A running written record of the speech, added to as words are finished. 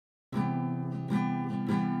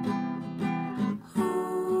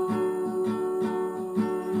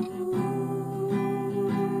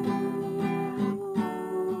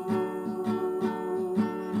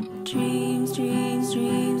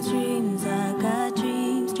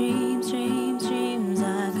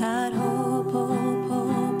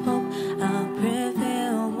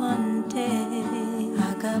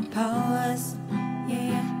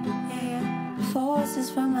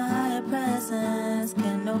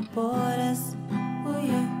borders. Oh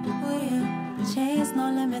yeah, oh yeah. Chains,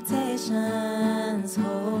 no limitations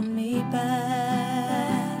hold me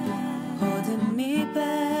back. Holding me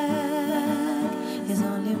back is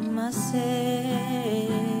only myself.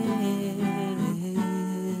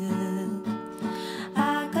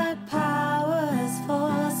 I got powers,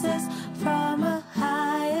 forces from a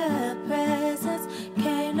higher presence.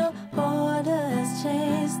 Can't no borders,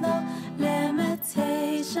 chains, no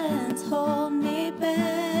limitations hold me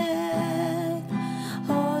back.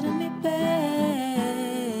 Holding me back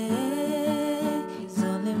is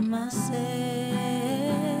only myself.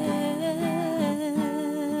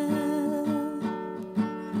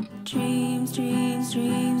 Dreams, dreams,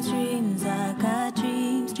 dreams, dreams. I got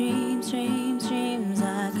dreams, dreams, dreams, dreams.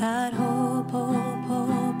 I got hope, hope,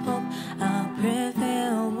 hope, hope. I'll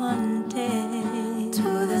prevail one day.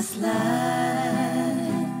 To this life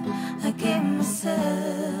I gave myself,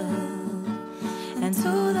 and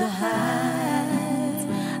to the heights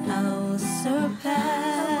I will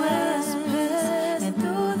surpass. And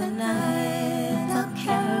through the night I'll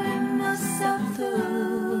carry myself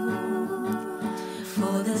through.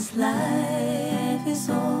 For this life is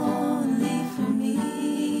only for me.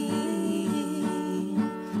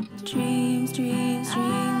 Dreams, dreams.